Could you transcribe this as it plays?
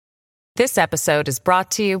This episode is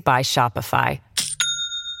brought to you by Shopify.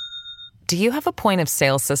 Do you have a point of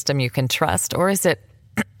sale system you can trust, or is it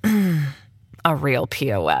a real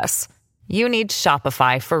POS? You need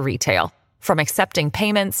Shopify for retail. From accepting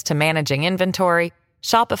payments to managing inventory,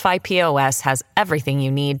 Shopify POS has everything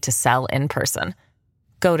you need to sell in person.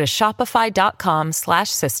 Go to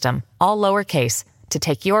shopify.com/system, all lowercase, to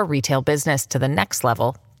take your retail business to the next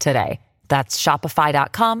level today. That's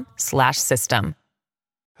shopify.com/system.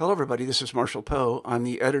 Hello, everybody. This is Marshall Poe. I'm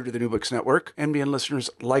the editor of the New Books Network. NBN listeners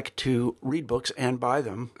like to read books and buy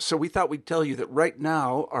them. So we thought we'd tell you that right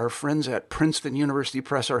now, our friends at Princeton University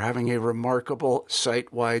Press are having a remarkable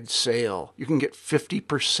site-wide sale. You can get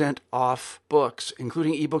 50% off books,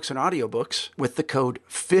 including ebooks and audiobooks, with the code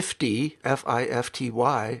 50,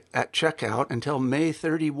 F-I-F-T-Y, at checkout until May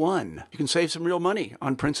 31. You can save some real money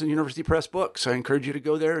on Princeton University Press books. I encourage you to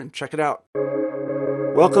go there and check it out.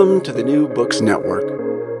 Welcome to the New Books Network.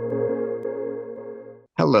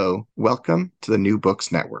 Hello, welcome to the New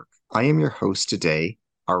Books Network. I am your host today,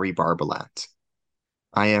 Ari Barbalat.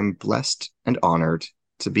 I am blessed and honored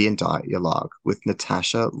to be in dialogue with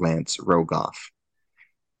Natasha Lance Rogoff.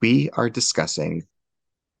 We are discussing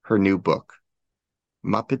her new book,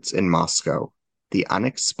 Muppets in Moscow, The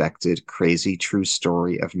Unexpected Crazy True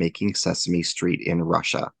Story of Making Sesame Street in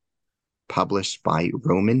Russia, published by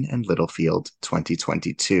Rowman and Littlefield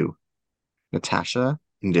 2022. Natasha,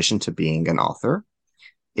 in addition to being an author,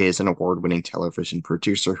 is an award-winning television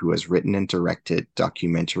producer who has written and directed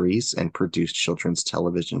documentaries and produced children's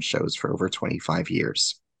television shows for over 25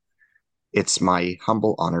 years. It's my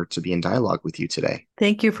humble honor to be in dialogue with you today.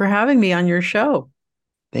 Thank you for having me on your show.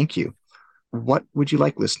 Thank you. What would you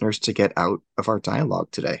like listeners to get out of our dialogue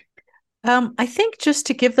today? I think just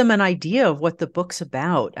to give them an idea of what the book's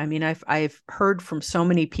about. I mean, I've heard from so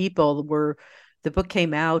many people where the book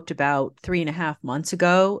came out about 3.5 months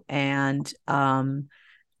ago, and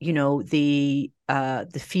the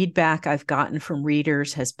feedback I've gotten from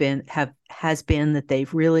readers has been that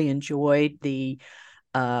they've really enjoyed the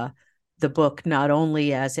book, not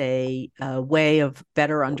only as a way of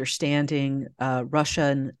better understanding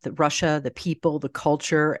Russia, the people, the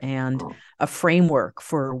culture, and a framework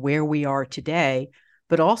for where we are today,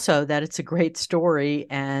 but also that it's a great story.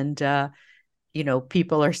 And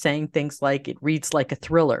people are saying things like it reads like a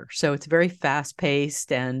thriller, so it's very fast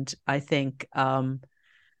paced, and I think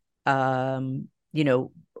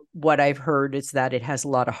what I've heard is that it has a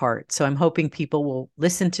lot of heart. So I'm hoping people will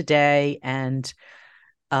listen today and,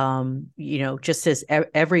 just as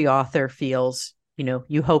every author feels,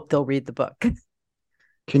 you hope they'll read the book.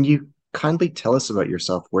 Can you kindly tell us about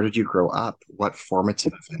yourself? Where did you grow up? What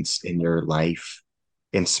formative events in your life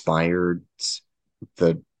inspired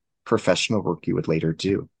the professional work you would later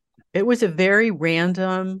do? It was a very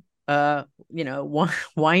random,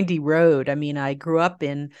 windy road. I mean, I grew up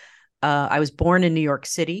I was born in New York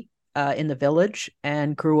City, in the Village,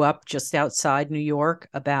 and grew up just outside New York,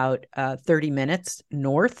 about 30 minutes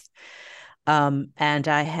north. And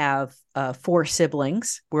I have 4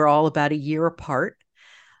 siblings. We're all about a year apart.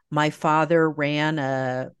 My father ran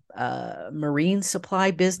a marine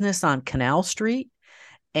supply business on Canal Street.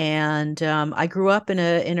 And I grew up in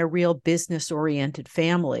a real business-oriented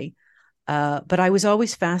family. But I was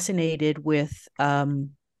always fascinated with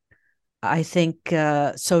I think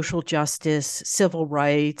social justice, civil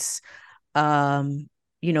rights,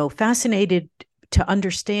 fascinated to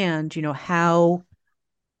understand, how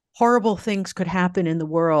horrible things could happen in the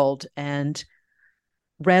world, and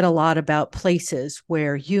read a lot about places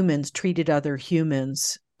where humans treated other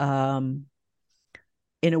humans in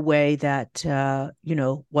a way that,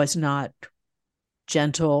 was not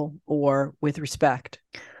gentle or with respect.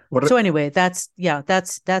 So anyway, that's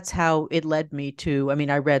how it led me to,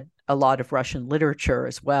 I read a lot of Russian literature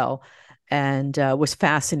as well, and was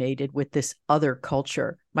fascinated with this other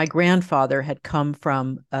culture. My grandfather had come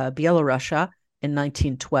from Belarusia in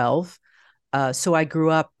 1912. So I grew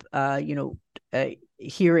up,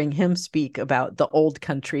 hearing him speak about the old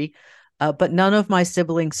country, but none of my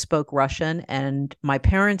siblings spoke Russian, and my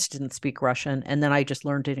parents didn't speak Russian. And then I just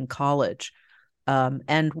learned it in college.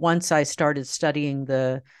 And once I started studying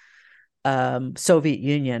the Soviet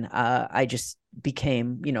Union, I just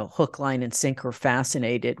became, hook, line, and sinker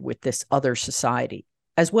fascinated with this other society,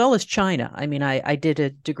 as well as China. I did a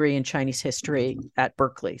degree in Chinese history at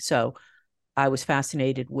Berkeley, so I was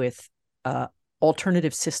fascinated with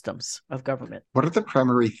alternative systems of government. What are the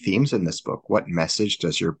primary themes in this book? What message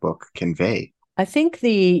does your book convey? I think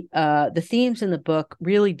the themes in the book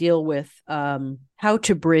really deal with how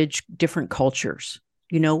to bridge different cultures.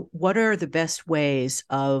 What are the best ways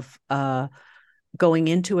of going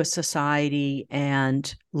into a society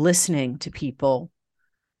and listening to people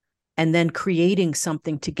and then creating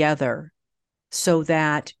something together so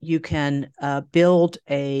that you can build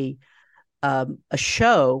a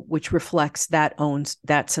show which reflects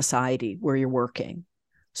that society where you're working.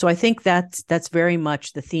 So I think that's very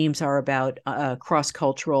much the themes are about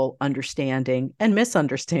cross-cultural understanding and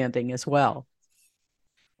misunderstanding as well.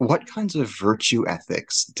 What kinds of virtue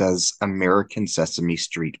ethics does American Sesame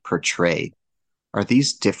Street portray? Are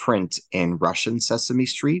these different in Russian Sesame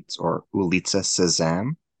Street or Ulica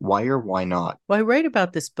Sesame? Why or why not? Well, I write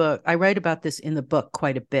about this in the book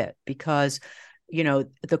quite a bit because,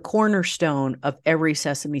 the cornerstone of every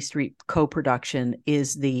Sesame Street co-production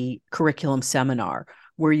is the curriculum seminar,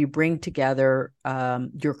 where you bring together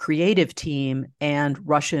your creative team and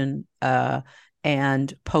Russian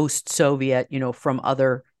and post-Soviet, from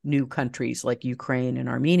other new countries like Ukraine and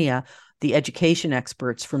Armenia, the education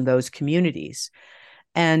experts from those communities.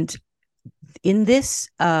 And in this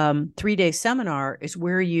 3-day seminar is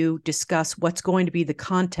where you discuss what's going to be the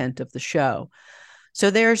content of the show.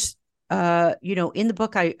 So there's, in the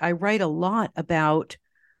book, I write a lot about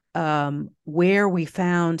where we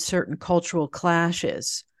found certain cultural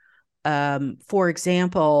clashes. For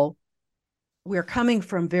example, we're coming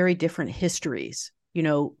from very different histories.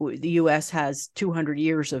 The U.S. has 200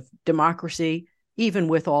 years of democracy, even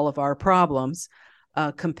with all of our problems,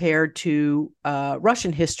 compared to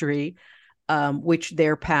Russian history, which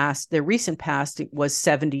their recent past was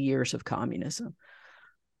 70 years of communism.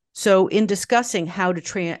 So in discussing how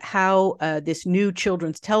this new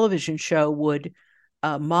children's television show would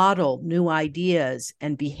model new ideas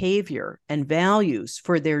and behavior and values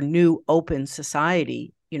for their new open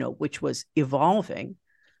society, which was evolving,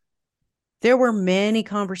 there were many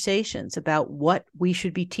conversations about what we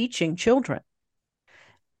should be teaching children.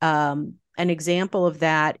 An example of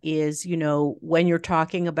that is, when you're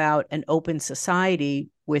talking about an open society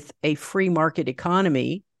with a free market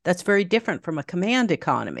economy, that's very different from a command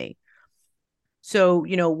economy. So,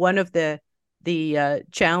 one of the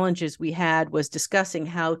challenges we had was discussing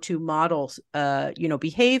how to model,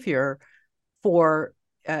 behavior for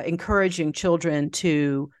encouraging children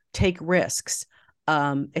to take risks,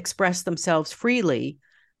 express themselves freely,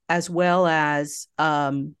 as well as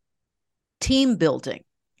team building.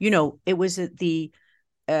 It was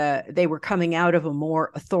they were coming out of a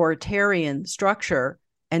more authoritarian structure,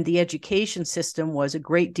 and the education system was a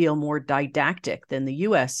great deal more didactic than the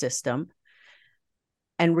U.S. system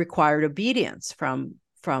and required obedience from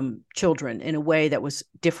children in a way that was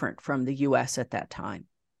different from the U.S. at that time.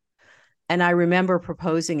 And I remember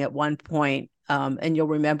proposing at one point, and you'll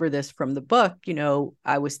remember this from the book,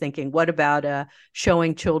 I was thinking, what about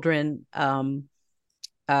showing children running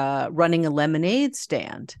a lemonade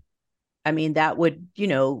stand? I mean, that would,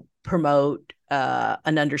 promote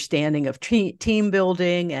an understanding of team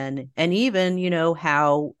building and even,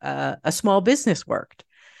 how a small business worked.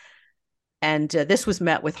 And this was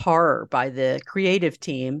met with horror by the creative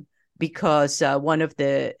team because one of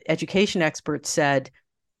the education experts said,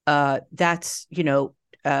 that's,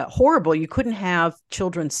 horrible. You couldn't have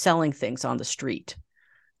children selling things on the street.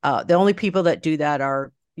 The only people that do that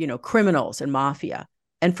are, criminals and mafia.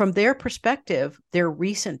 And from their perspective, their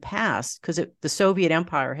recent past, because the Soviet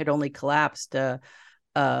Empire had only collapsed, 2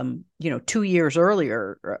 years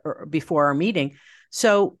earlier or before our meeting.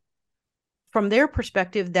 So from their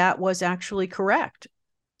perspective, that was actually correct.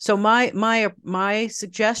 So my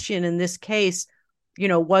suggestion in this case,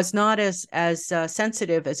 was not as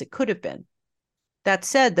sensitive as it could have been. That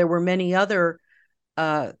said, there were many other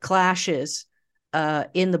clashes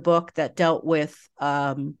in the book that dealt with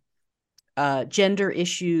gender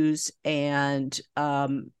issues and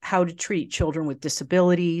how to treat children with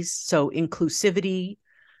disabilities, so inclusivity,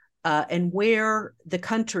 and where the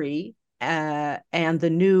country and the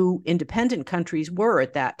new independent countries were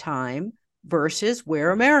at that time versus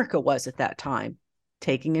where America was at that time,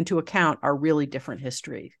 taking into account our really different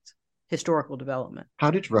historical development. How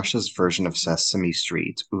did Russia's version of Sesame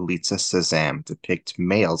Street, Ulica Sesame, depict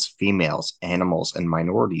males, females, animals, and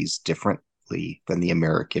minorities differently than the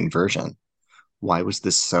American version? Why was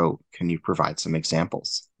this so? Can you provide some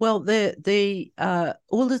examples? Well, the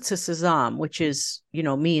Ulica Sesame, which is,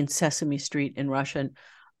 means Sesame Street in Russian,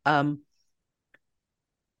 for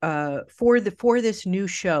this new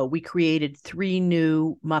show, we created 3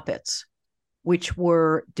 new Muppets, which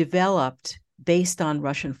were developed based on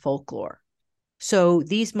Russian folklore. So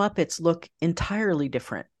these Muppets look entirely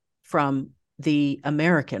different from the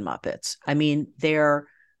American Muppets. I mean, they're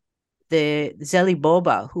the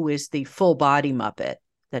Zeliboba, who is the full body Muppet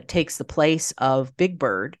that takes the place of Big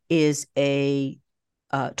Bird, is a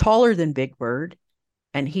taller than Big Bird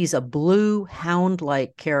and he's a blue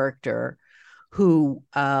hound-like character who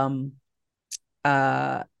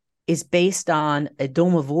is based on a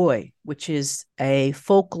domovoi, which is a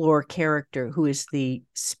folklore character who is the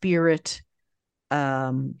spirit.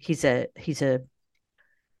 He's a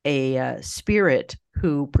spirit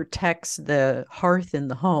who protects the hearth in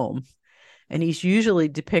the home, and he's usually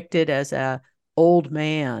depicted as a old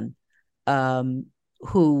man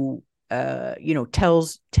who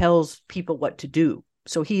tells people what to do.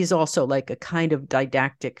 So he's also like a kind of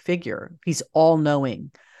didactic figure. He's all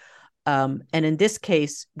knowing. And in this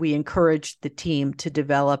case, we encouraged the team to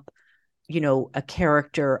develop, a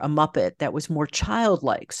character, a Muppet that was more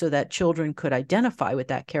childlike so that children could identify with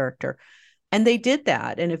that character. And they did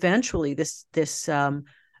that. And eventually this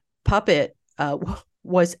puppet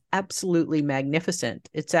was absolutely magnificent.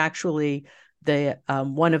 It's actually the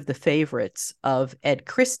one of the favorites of Ed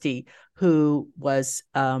Christie, who was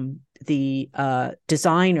the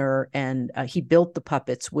designer, and he built the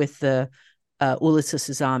puppets with the Ulysses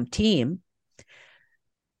Sesame team.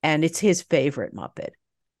 And it's his favorite Muppet.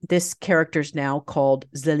 This character is now called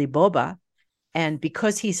Zeliboba. And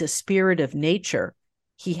because he's a spirit of nature,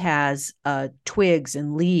 he has twigs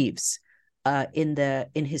and leaves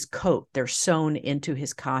in his coat. They're sewn into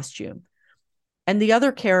his costume. And the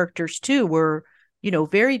other characters too were,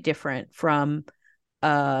 very different from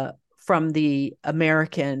the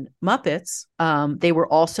American Muppets. They were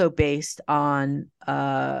also based on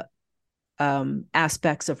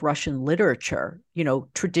aspects of Russian literature,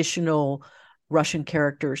 traditional Russian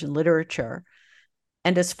characters in literature.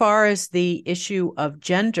 And as far as the issue of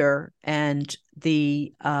gender and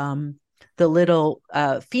the little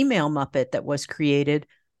female Muppet that was created,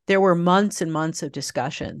 there were months and months of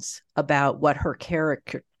discussions about what her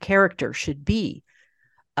character should be,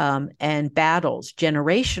 and battles,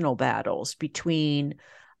 generational battles between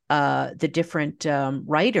the different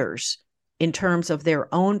writers in terms of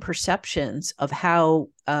their own perceptions of how,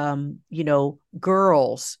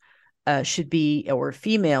 girls should be, or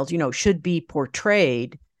females, should be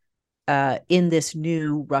portrayed in this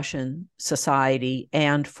new Russian society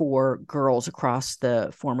and for girls across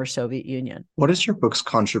the former Soviet Union. What is your book's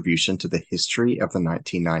contribution to the history of the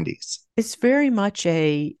 1990s? It's very much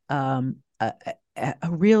a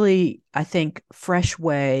really, I think, fresh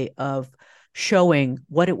way of showing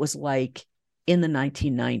what it was like in the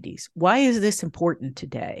 1990s. Why is this important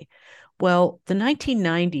today? Well, the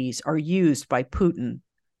 1990s are used by Putin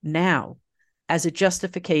now as a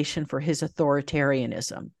justification for his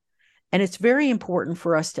authoritarianism. And it's very important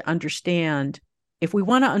for us to understand, if we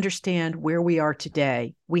want to understand where we are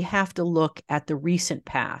today, we have to look at the recent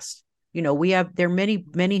past. There are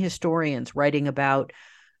many historians writing about,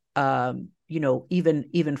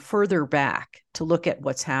 even further back to look at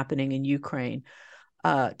what's happening in Ukraine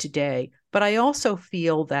today. But I also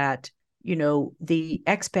feel that, the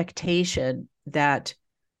expectation that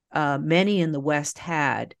many in the West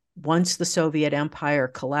had once the Soviet Empire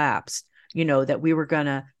collapsed, that we were going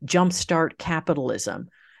to jumpstart capitalism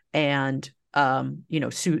and,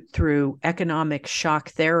 through economic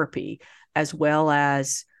shock therapy, as well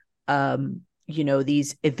as,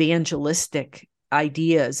 these evangelistic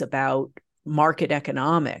ideas about market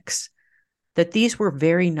economics, that these were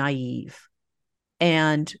very naive.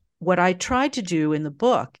 And what I tried to do in the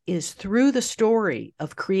book is, through the story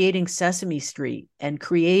of creating Sesame Street and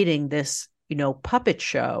creating this, puppet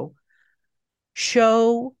show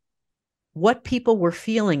what people were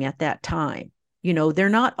feeling at that time. They're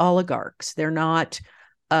not oligarchs. They're not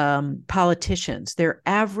politicians. They're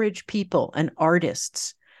average people and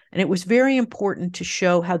artists. And it was very important to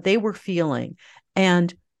show how they were feeling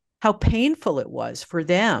and how painful it was for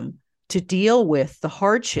them to deal with the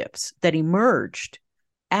hardships that emerged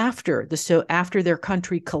after their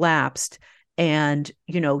country collapsed, and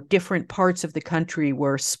different parts of the country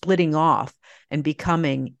were splitting off and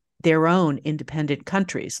becoming their own independent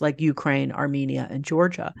countries, like Ukraine, Armenia, and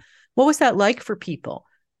Georgia. What was that like for people,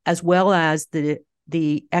 as well as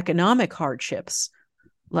the economic hardships,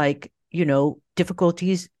 like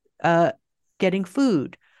difficulties getting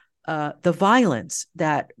food, the violence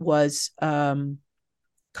that was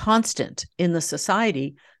constant in the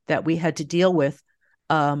society that we had to deal with,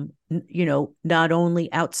 not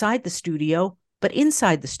only outside the studio, but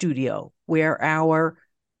inside the studio, where our,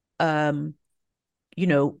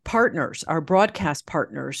 partners, our broadcast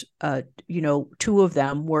partners, two of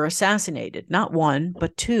them were assassinated, not one,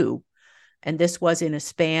 but two. And this was in a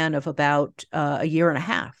span of about a year and a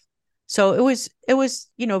half. So it was,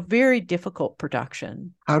 very difficult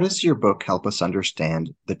production. How does your book help us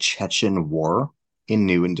understand the Chechen War in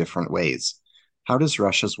new and different ways? How does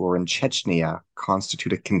Russia's war in Chechnya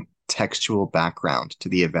constitute a textual background to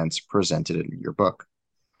the events presented in your book?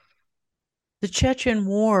 The Chechen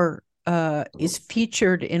War is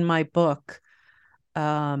featured in my book,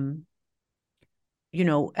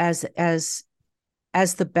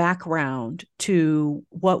 as the background to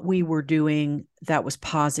what we were doing that was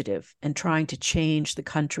positive and trying to change the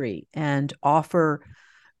country and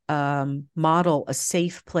model a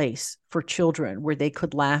safe place for children where they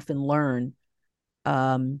could laugh and learn.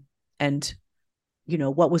 And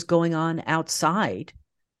what was going on outside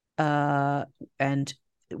and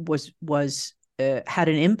was had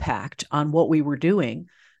an impact on what we were doing,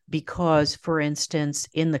 because, for instance,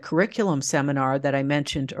 in the curriculum seminar that I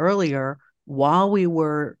mentioned earlier, while we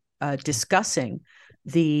were discussing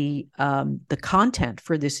the content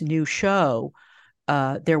for this new show,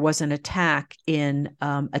 there was an attack in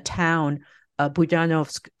a town,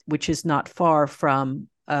 Budanovsk, which is not far from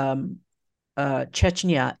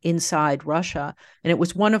Chechnya, inside Russia. And it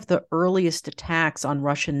was one of the earliest attacks on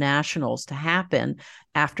Russian nationals to happen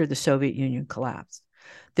after the Soviet Union collapsed.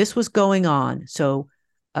 This was going on. So,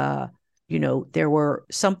 there were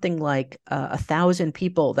something like 1,000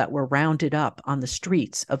 people that were rounded up on the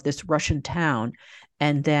streets of this Russian town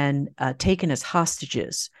and then taken as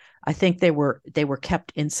hostages. I think they were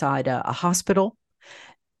kept inside a hospital.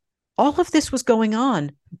 All of this was going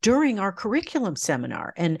on during our curriculum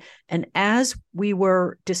seminar. And as we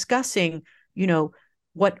were discussing,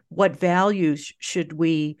 what values should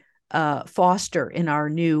we foster in our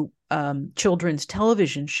new children's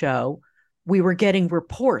television show, we were getting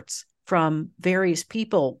reports from various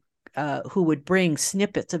people who would bring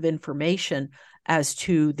snippets of information as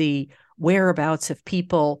to the whereabouts of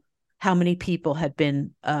people, how many people had been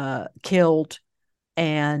killed,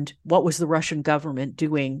 and what was the Russian government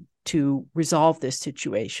doing to resolve this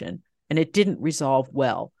situation. And it didn't resolve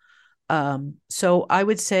well. So I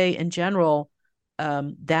would say, in general,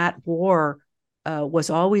 that war was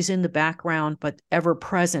always in the background, but ever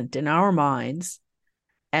present in our minds.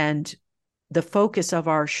 And the focus of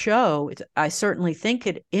our show, I certainly think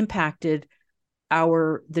it impacted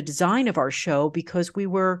the design of our show, because we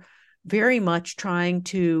were very much trying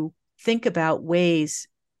to think about ways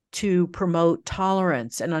to promote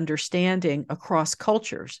tolerance and understanding across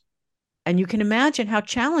cultures. And you can imagine how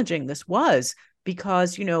challenging this was,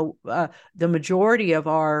 because the majority of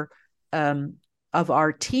our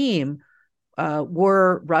team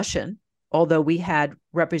were Russian, although we had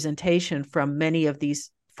representation from many of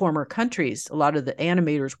these former countries. A lot of the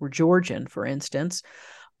animators were Georgian, for instance.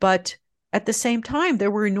 But at the same time, there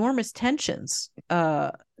were enormous tensions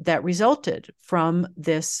that resulted from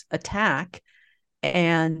this attack.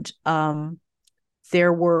 And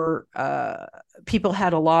there were people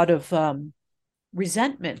had a lot of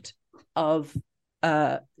resentment of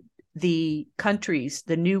the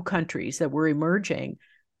new countries that were emerging,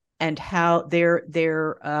 and how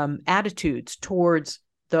their attitudes towards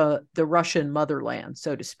the Russian motherland,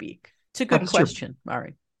 so to speak. It's a good question,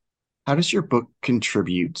 Mari. How does your book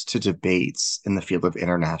contribute to debates in the field of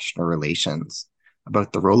international relations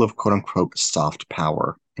about the role of "quote unquote" soft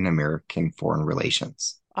power in American foreign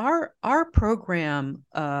relations? Our program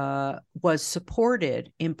was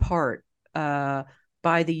supported in part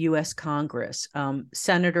by the U.S. Congress. Then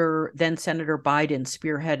Senator Biden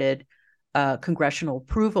spearheaded congressional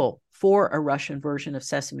approval for a Russian version of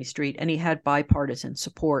Sesame Street, and he had bipartisan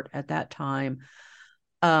support at that time.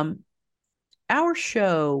 Our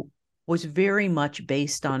show was very much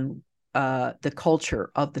based on the culture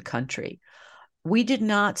of the country. We did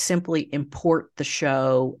not simply import the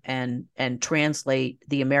show and translate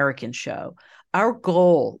the American show. Our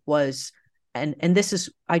goal was, and this is,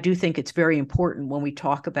 I do think it's very important when we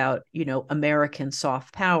talk about, American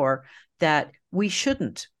soft power, that we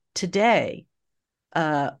shouldn't today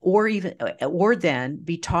or then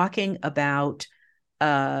be talking about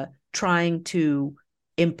trying to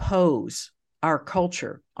impose our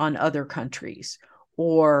culture on other countries,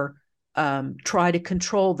 or try to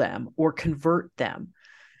control them or convert them.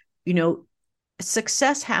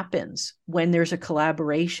 Success happens when there's a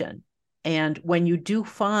collaboration, and when you do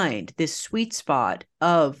find this sweet spot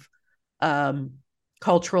of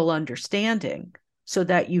cultural understanding, so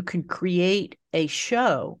that you can create a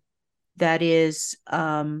show that is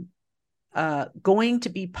going to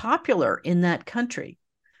be popular in that country.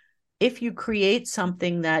 If you create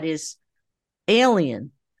something that is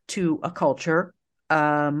alien to a culture,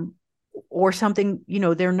 or something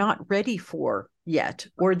they're not ready for yet,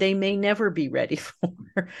 or they may never be ready for,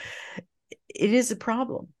 it is a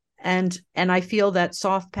problem. And I feel that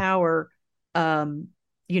soft power,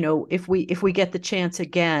 if we get the chance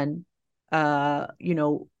again,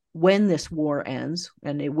 when this war ends,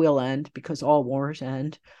 and it will end because all wars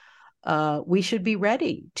end, we should be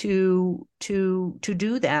ready to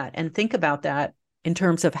do that and think about that in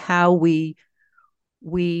terms of how we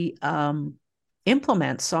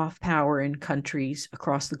implement soft power in countries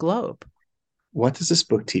across the globe. What does this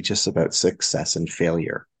book teach us about success and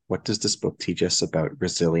failure? What does this book teach us about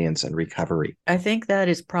resilience and recovery? I think that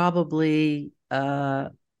is probably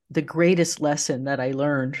the greatest lesson that I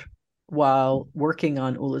learned while working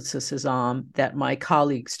on Ulitza Sesame that my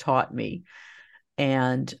colleagues taught me.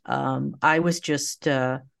 And I was just,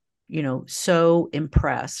 so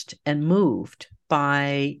impressed and moved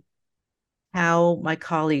by how my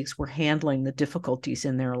colleagues were handling the difficulties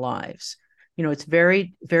in their lives. It's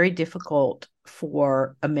very, very difficult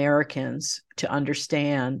for Americans to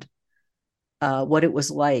understand what it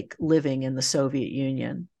was like living in the Soviet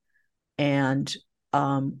Union, and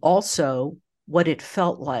also what it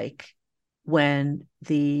felt like when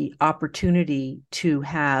the opportunity to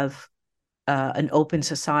have an open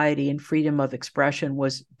society and freedom of expression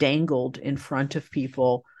was dangled in front of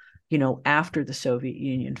people, after the Soviet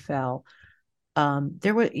Union fell.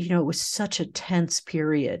 It was such a tense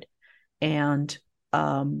period, and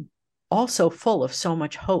also full of so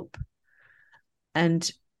much hope.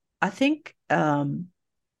 And I think,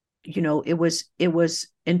 it was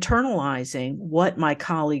internalizing what my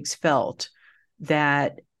colleagues felt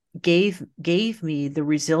that gave me the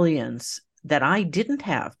resilience that I didn't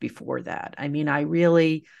have before that. I mean, I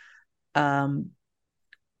really, I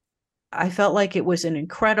felt like it was an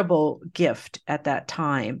incredible gift at that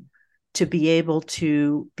time to be able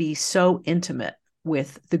to be so intimate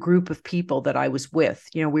with the group of people that I was with.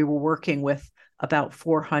 We were working with about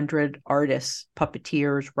 400 artists,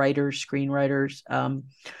 puppeteers, writers, screenwriters,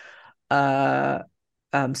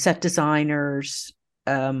 set designers,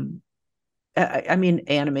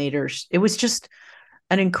 animators. It was just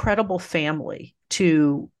an incredible family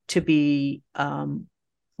to be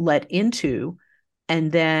let into,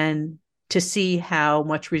 and then to see how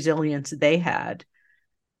much resilience they had.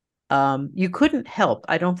 You couldn't help.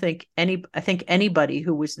 I think anybody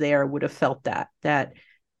who was there would have felt that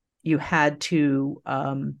you had to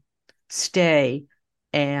stay,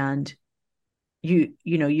 and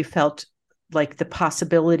you felt like the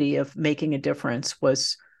possibility of making a difference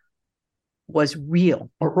was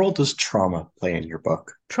real. What role does trauma play in your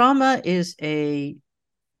book? Trauma is a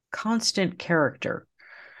constant character,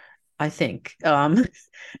 I think.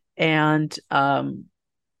 And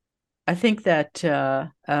I think that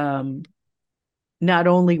not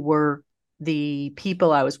only were the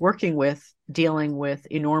people I was working with dealing with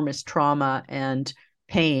enormous trauma and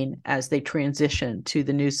pain as they transitioned to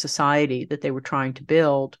the new society that they were trying to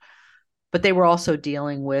build, but they were also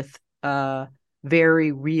dealing with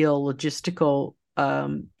very real logistical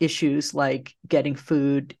issues like getting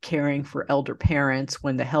food, caring for elder parents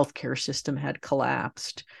when the healthcare system had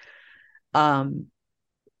collapsed, and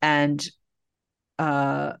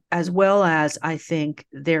as well as, I think,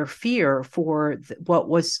 their fear for what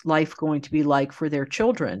was life going to be like for their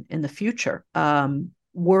children in the future.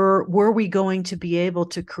 Were we going to be able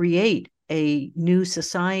to create a new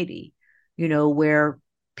society, where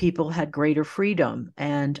people had greater freedom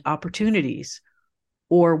and opportunities?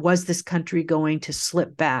 Or was this country going to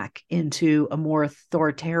slip back into a more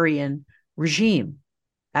authoritarian regime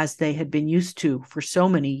as they had been used to for so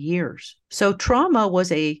many years? So trauma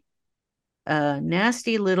was a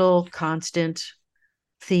nasty little constant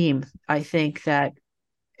theme, I think, that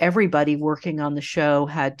everybody working on the show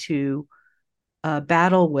had to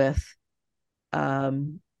battle with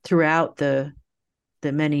throughout the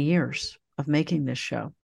many years of making this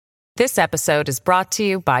show. This episode is brought to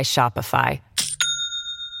you by Shopify.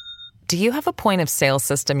 Do you have a point of sale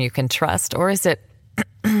system you can trust, or is it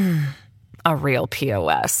a real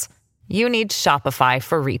POS? You need Shopify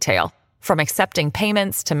for retail. From accepting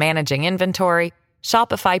payments to managing inventory,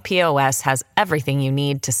 Shopify POS has everything you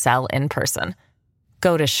need to sell in person.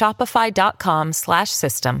 Go to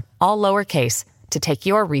shopify.com/system, all lowercase, to take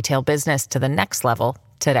your retail business to the next level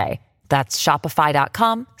today. That's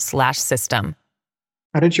shopify.com/system.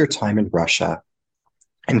 How did your time in Russia,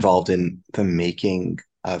 involved in the making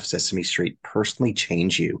of Sesame Street, personally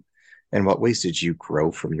change you? In what ways did you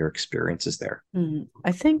grow from your experiences there?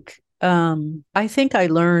 I think I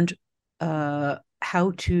learned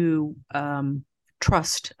how to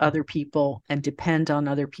trust other people and depend on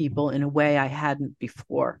other people in a way I hadn't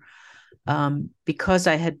before. Because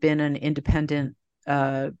I had been an independent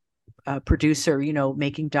producer,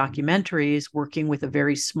 making documentaries, working with a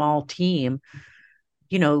very small team,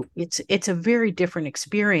 it's a very different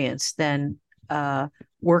experience than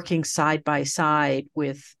working side by side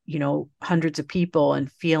with, hundreds of people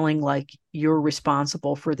and feeling like you're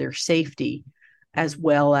responsible for their safety. as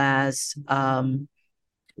well as,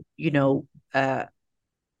 you know,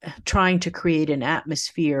 trying to create an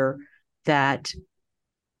atmosphere that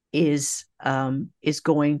is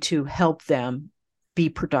going to help them be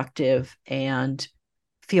productive and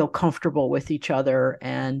feel comfortable with each other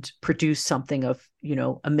and produce something of,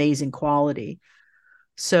 amazing quality.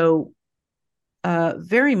 So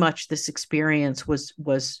very much this experience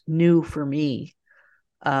was new for me,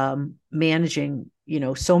 managing,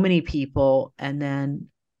 so many people and then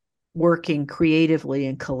working creatively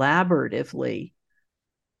and collaboratively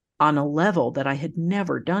on a level that I had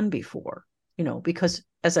never done before, because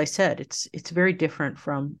as I said, it's very different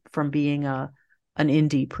from being an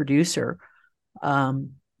indie producer.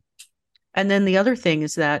 And then the other thing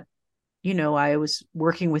is that, I was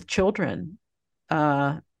working with children,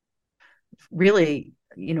 really,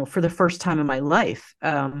 for the first time in my life.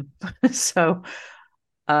 So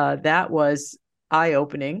that was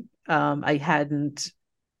eye-opening. I hadn't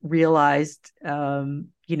realized,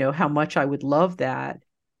 how much I would love that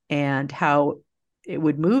and how it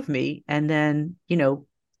would move me. And then,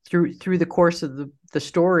 through the course of the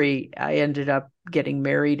story, I ended up getting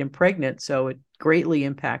married and pregnant. So it greatly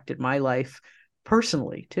impacted my life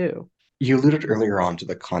personally too. You alluded earlier on to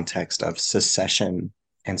the context of secession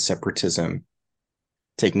and separatism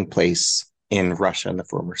taking place in Russia and the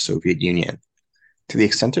former Soviet Union. To the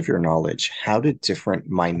extent of your knowledge, how did different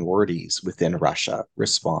minorities within Russia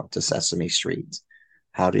respond to Sesame Street?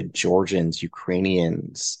 How did Georgians,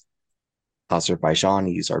 Ukrainians,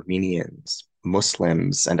 Azerbaijanis, Armenians,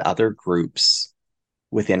 Muslims, and other groups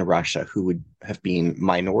within Russia who would have been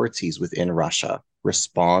minorities within Russia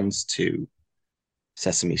respond to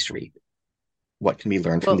Sesame Street? What can be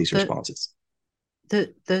learned from these responses?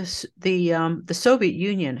 The Soviet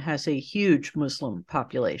Union has a huge Muslim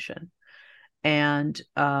population, and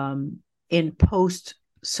in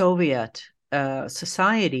post-Soviet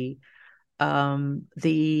society, it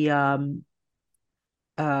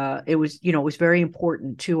was very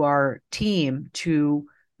important to our team to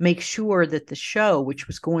make sure that the show, which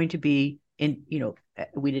was going to be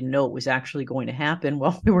we didn't know it was actually going to happen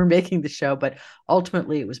while we were making the show, but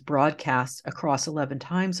ultimately it was broadcast across 11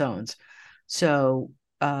 time zones. So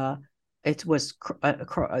it was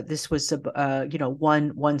this was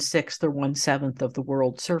 1/6 or 1/7 of the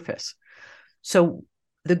world's surface. So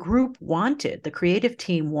the creative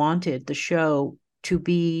team wanted the show to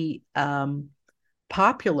be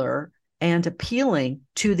popular and appealing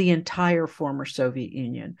to the entire former Soviet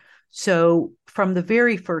Union. So from the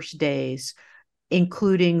very first days,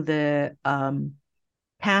 including the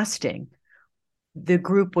casting, the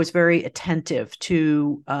group was very attentive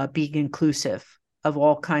to being inclusive of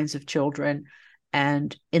all kinds of children.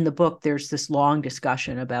 And in the book, there's this long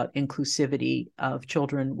discussion about inclusivity of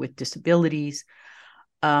children with disabilities.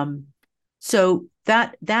 So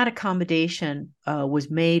that accommodation was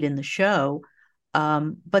made in the show.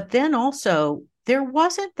 But then also, there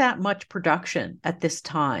wasn't that much production at this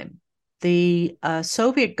time. The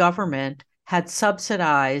Soviet government had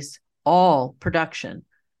subsidized all production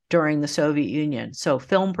during the Soviet Union. So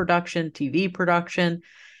film production, TV production.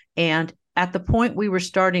 And at the point we were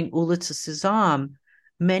starting Ulitsa Sesame,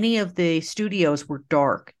 many of the studios were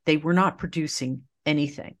dark. They were not producing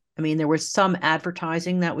anything. I mean, there was some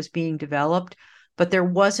advertising that was being developed, but there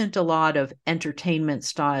wasn't a lot of entertainment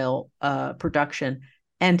style production,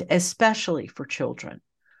 and especially for children.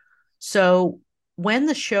 So when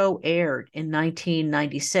the show aired in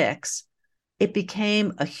 1996, it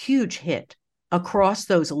became a huge hit across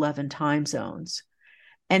those 11 time zones.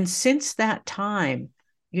 And since that time,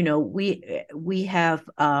 we have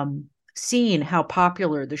seen how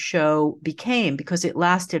popular the show became because it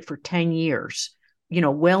lasted for 10 years,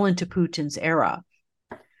 well into Putin's era.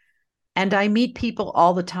 And I meet people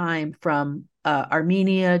all the time from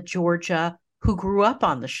Armenia, Georgia, who grew up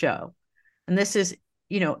on the show. And this is,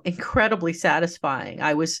 incredibly satisfying.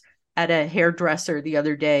 I was at a hairdresser the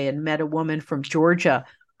other day and met a woman from Georgia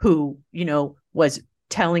who, was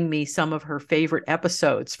telling me some of her favorite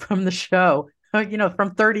episodes from the show,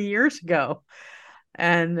 from 30 years ago.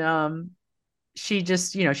 And she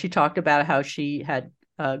just, she talked about how she had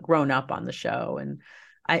grown up on the show. And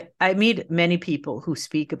I meet many people who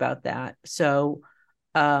speak about that. So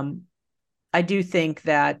I do think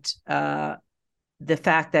that the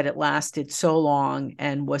fact that it lasted so long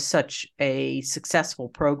and was such a successful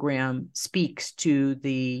program speaks to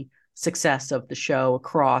the success of the show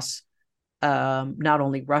across not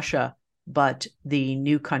only Russia, but the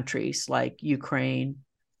new countries like Ukraine,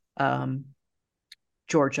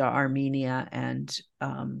 Georgia, Armenia, and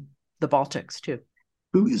the Baltics too.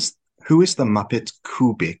 Who is the Muppet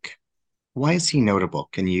Kubik? Why is he notable?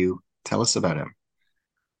 Can you tell us about him?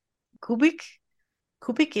 Kubik.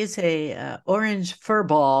 Kubik is a orange fur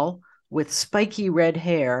ball with spiky red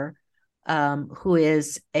hair, who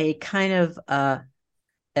is a kind of a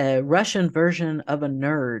Russian version of a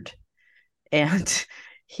nerd, and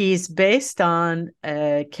he's based on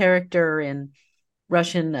a character in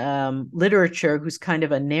Russian literature who's kind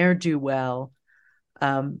of a ne'er do well,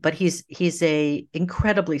 but he's a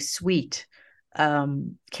incredibly sweet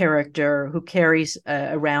character who carries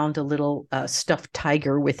around a little stuffed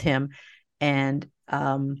tiger with him, and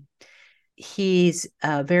he's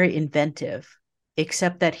very inventive,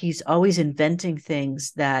 except that he's always inventing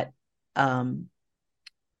things that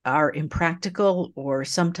are impractical or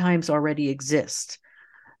sometimes already exist.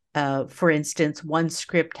 For instance, one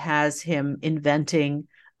script has him inventing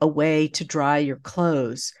a way to dry your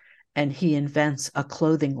clothes, and he invents a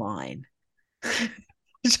clothing line,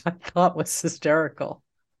 which I thought was hysterical.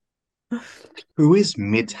 Who is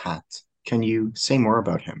Midhat? Can you say more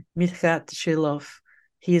about him? Mikhat Shilov,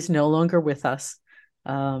 he is no longer with us.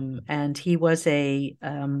 And he was a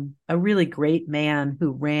really great man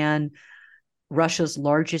who ran Russia's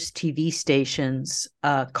largest TV station's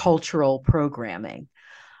cultural programming.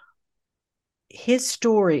 His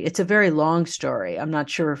story, it's a very long story. I'm not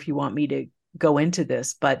sure if you want me to go into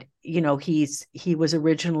this, but he was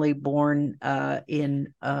originally born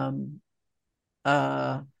in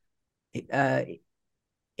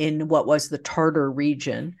what was the Tartar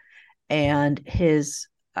region, and his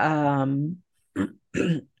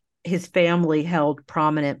his family held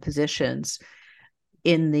prominent positions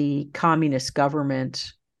in the communist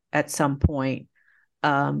government at some point,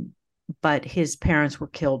 but his parents were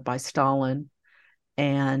killed by Stalin,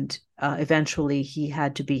 and eventually he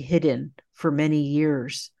had to be hidden for many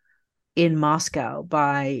years in Moscow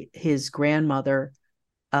by his grandmother,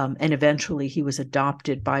 and eventually he was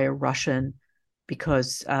adopted by a Russian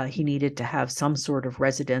because he needed to have some sort of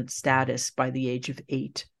resident status by the age of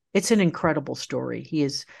 8. It's an incredible story.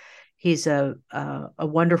 He's a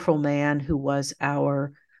wonderful man who was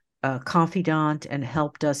our confidant and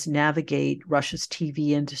helped us navigate Russia's TV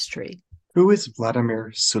industry. Who is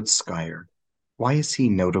Vladimir Sutskyer? Why is he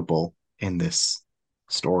notable in this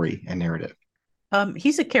story and narrative?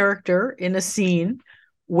 He's a character in a scene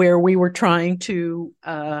where we were trying to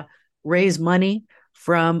raise money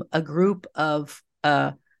from a group of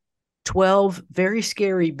 12 very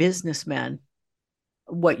scary businessmen,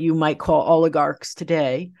 what you might call oligarchs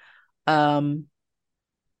today. And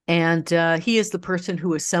he is the person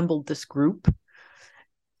who assembled this group.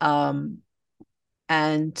 He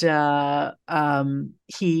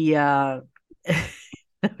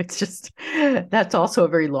it's just, that's also a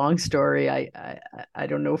very long story. I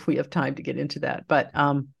don't know if we have time to get into that, but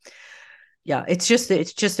yeah, it's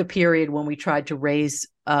just a period when we tried to raise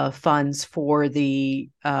funds for the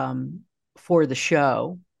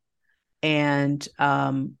show, and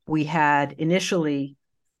we had initially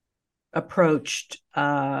approached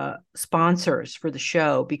sponsors for the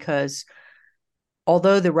show because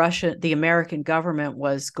although the American government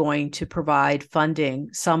was going to provide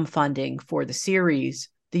some funding for the series,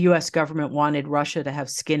 the U.S. government wanted Russia to have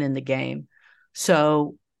skin in the game.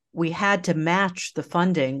 So we had to match the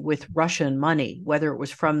funding with Russian money, whether it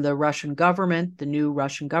was from the Russian government, the new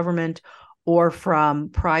Russian government, or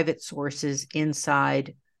from private sources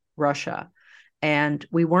inside Russia. And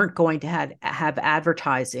we weren't going to have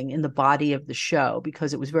advertising in the body of the show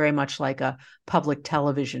because it was very much like a public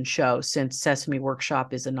television show, since Sesame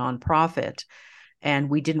Workshop is a nonprofit. And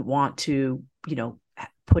we didn't want to,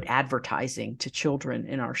 put advertising to children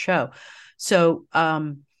in our show. So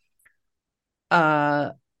after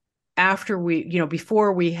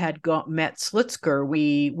before we had met Slutsker,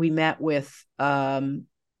 we met with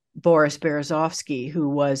Boris Berezovsky, who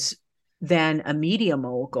was then a media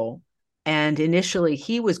mogul. And initially,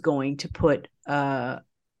 he was going to put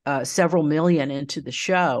several million into the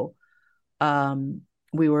show.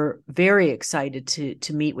 We were very excited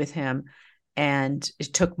to meet with him, and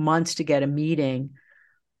it took months to get a meeting.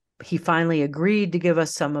 He finally agreed to give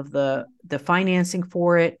us some of the financing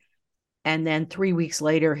for it. And then 3 weeks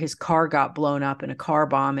later, his car got blown up in a car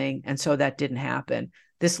bombing, and so that didn't happen.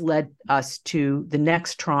 This led us to the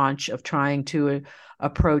next tranche of trying to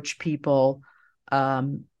approach people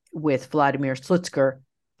with Vladimir Slutsker,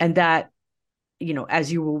 and that,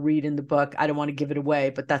 as you will read in the book, I don't want to give it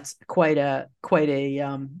away, but that's quite an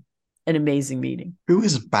amazing meeting. Who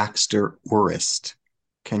is Baxter Urist?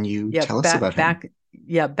 Can you tell us about him?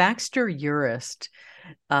 Baxter Urist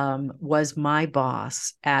was my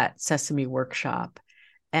boss at Sesame Workshop,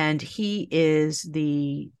 and he is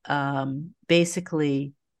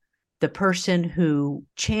basically the person who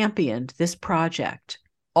championed this project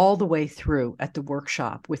all the way through at the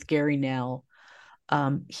workshop with Gary Nell.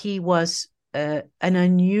 He was an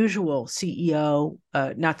unusual CEO,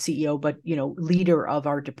 not CEO, but leader of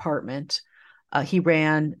our department. He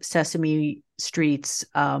ran Sesame Street's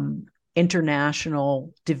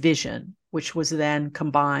international division, which was then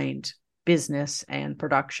combined business and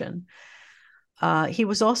production. He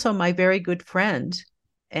was also my very good friend,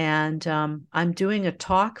 and I'm doing a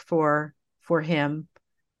talk for him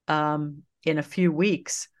in a few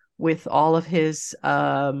weeks with all of his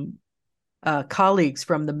colleagues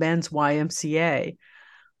from the men's YMCA.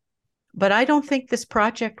 But I don't think this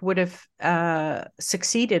project would have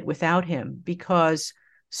succeeded without him, because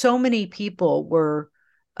so many people were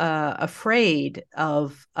afraid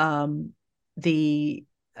of the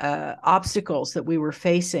obstacles that we were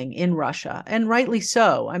facing in Russia, and rightly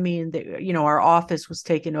so. I mean, our office was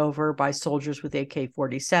taken over by soldiers with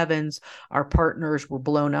AK-47s. Our partners were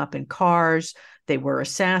blown up in cars. They were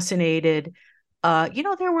assassinated.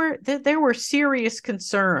 There were serious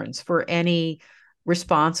concerns for any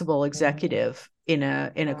responsible executive in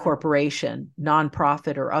a corporation,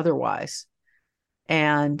 nonprofit or otherwise.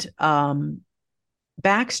 And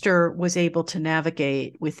Baxter was able to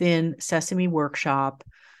navigate within Sesame Workshop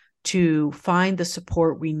to find the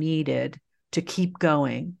support we needed to keep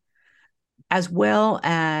going, as well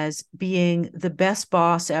as being the best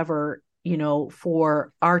boss ever,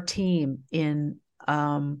 for our team in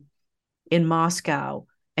Moscow,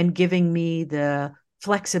 and giving me the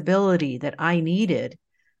flexibility that I needed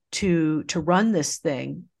to run this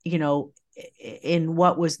thing, in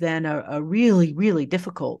what was then a really, really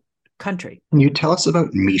difficult country. Can you tell us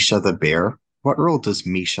about Misha the bear? What role does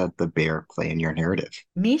Misha the bear play in your narrative?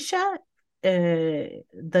 Misha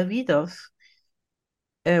Davidov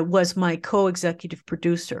was my co-executive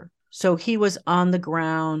producer. So he was on the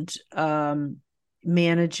ground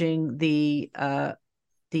managing the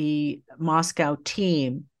Moscow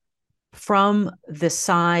team from the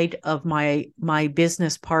side of my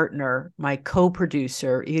business partner, my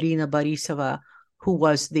co-producer, Irina Borisova, who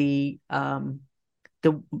was the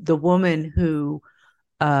woman who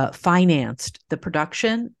financed the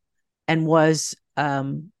production and was a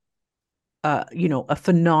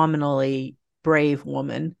phenomenally brave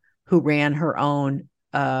woman who ran her own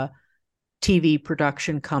TV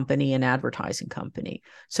production company and advertising company.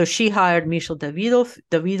 So she hired Michel Davidov.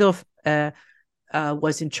 Davidov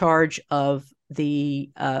was in charge of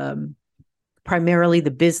the primarily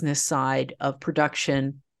the business side of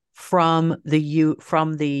production from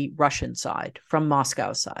the Russian side, from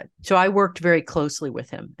Moscow side. So I worked very closely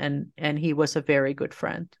with him, and he was a very good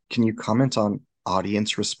friend. Can you comment on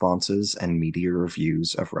audience responses and media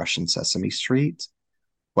reviews of Russian Sesame Street?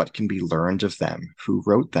 What can be learned of them? Who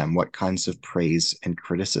wrote them? What kinds of praise and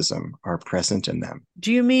criticism are present in them?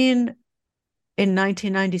 Do you mean in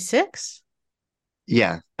 1996?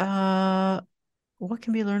 Yeah. What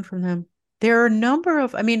can be learned from them? There are a number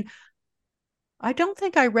of, I don't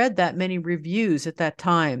think I read that many reviews at that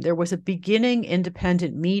time. There was a beginning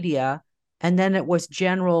independent media, and then it was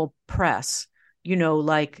general press,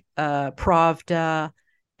 like Pravda,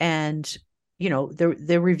 and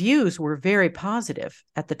the reviews were very positive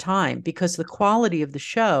at the time because the quality of the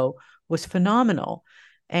show was phenomenal.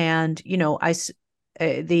 And the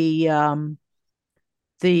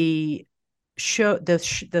show,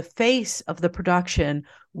 the face of the production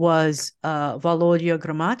was Volodya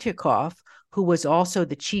Gramatyakov, who was also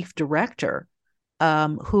the chief director,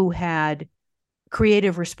 who had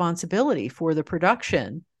creative responsibility for the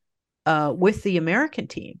production with the American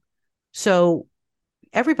team. So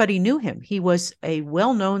everybody knew him. He was a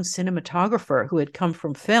well-known cinematographer who had come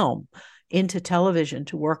from film into television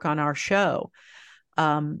to work on our show.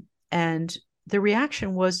 And the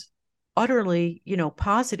reaction was utterly,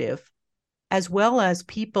 positive, as well as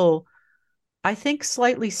people, I think,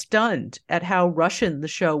 slightly stunned at how Russian the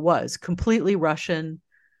show was. Completely Russian,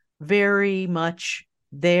 very much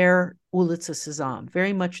their Ulitsa Sesame,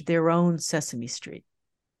 very much their own Sesame Street.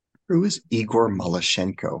 Who is Igor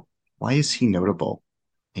Malyshenko? Why is he notable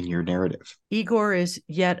in your narrative? Igor is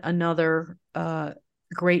yet another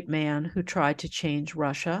great man who tried to change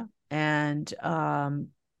Russia, and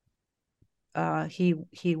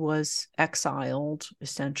he was exiled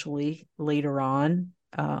essentially later on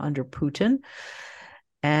under Putin,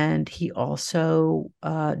 and he also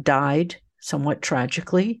died somewhat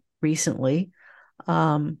tragically recently.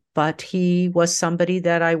 But he was somebody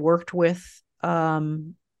that I worked with,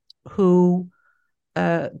 who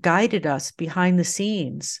guided us behind the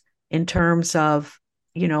scenes in terms of,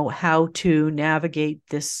 how to navigate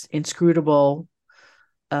this inscrutable,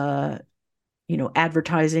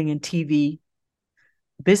 advertising and TV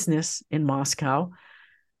business in Moscow.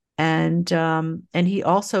 And he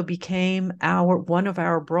also became one of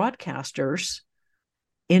our broadcasters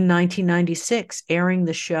in 1996, airing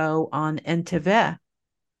the show on NTV,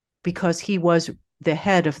 because he was the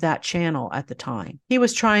head of that channel at the time. He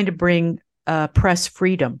was trying to bring press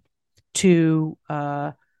freedom to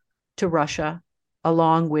Russia,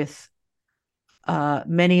 along with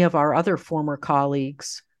many of our other former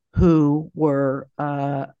colleagues who were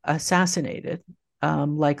assassinated,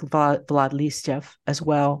 like Vlad Listyev as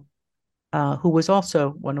well, who was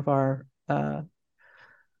also one of our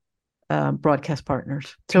broadcast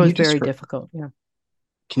partners. So it was very difficult. Yeah.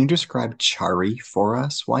 Can you describe Chari for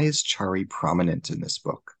us? Why is Chari prominent in this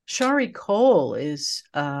book? Shari Cole is,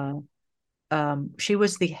 she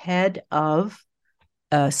was the head of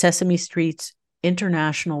Sesame Street's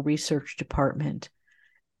International Research Department,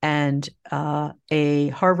 and a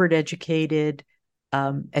Harvard-educated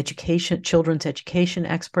children's education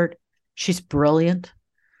expert. She's brilliant.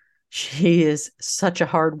 She is such a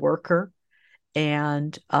hard worker,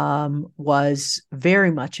 and was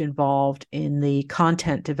very much involved in the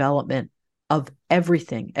content development of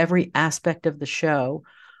everything, every aspect of the show,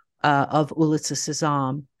 of Ulitza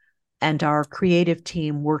Sesame. And our creative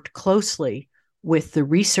team worked closely with the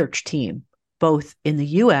research team, both in the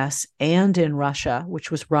US and in Russia, which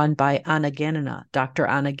was run by Anna Genina, Dr.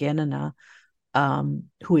 Anna Genina,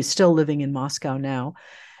 who is still living in Moscow now.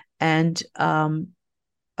 And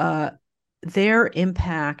their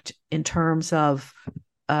impact in terms of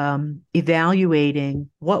evaluating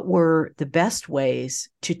what were the best ways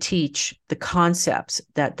to teach the concepts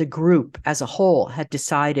that the group as a whole had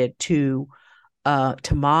decided to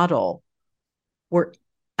model were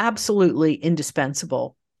absolutely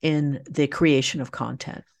indispensable in the creation of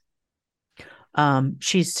content.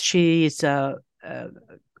 She's still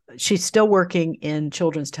working in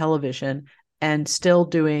children's television and still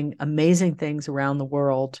doing amazing things around the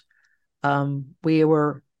world. We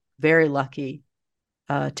were very lucky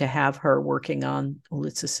to have her working on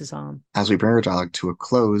Ulitza Sesame. As we bring our dialogue to a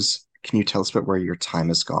close, can you tell us about where your time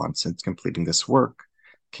has gone since completing this work?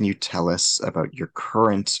 Can you tell us about your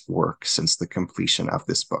current work since the completion of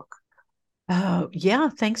this book? Yeah,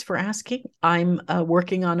 thanks for asking. I'm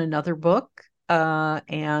working on another book,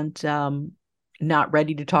 and not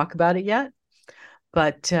ready to talk about it yet,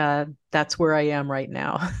 but that's where I am right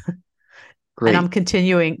now. Great. And I'm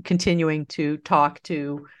continuing to talk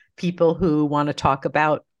to people who want to talk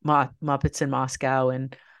about Muppets in Moscow,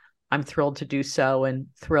 and I'm thrilled to do so, and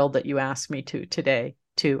thrilled that you asked me to today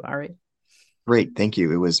too, Ari. Great, thank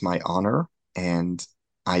you. It was my honor, and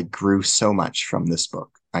I grew so much from this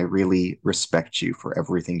book. I really respect you for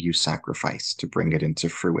everything you sacrificed to bring it into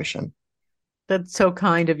fruition. That's so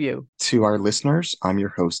kind of you. To our listeners, I'm your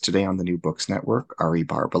host today on the New Books Network, Ari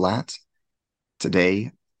Barbalat.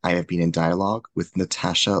 Today, I have been in dialogue with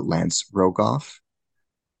Natasha Lance Rogoff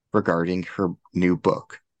regarding her new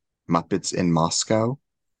book, Muppets in Moscow,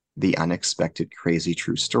 The Unexpected Crazy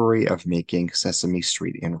True Story of Making Sesame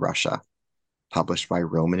Street in Russia, published by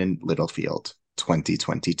Rowman and Littlefield,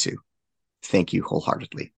 2022. Thank you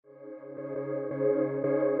wholeheartedly.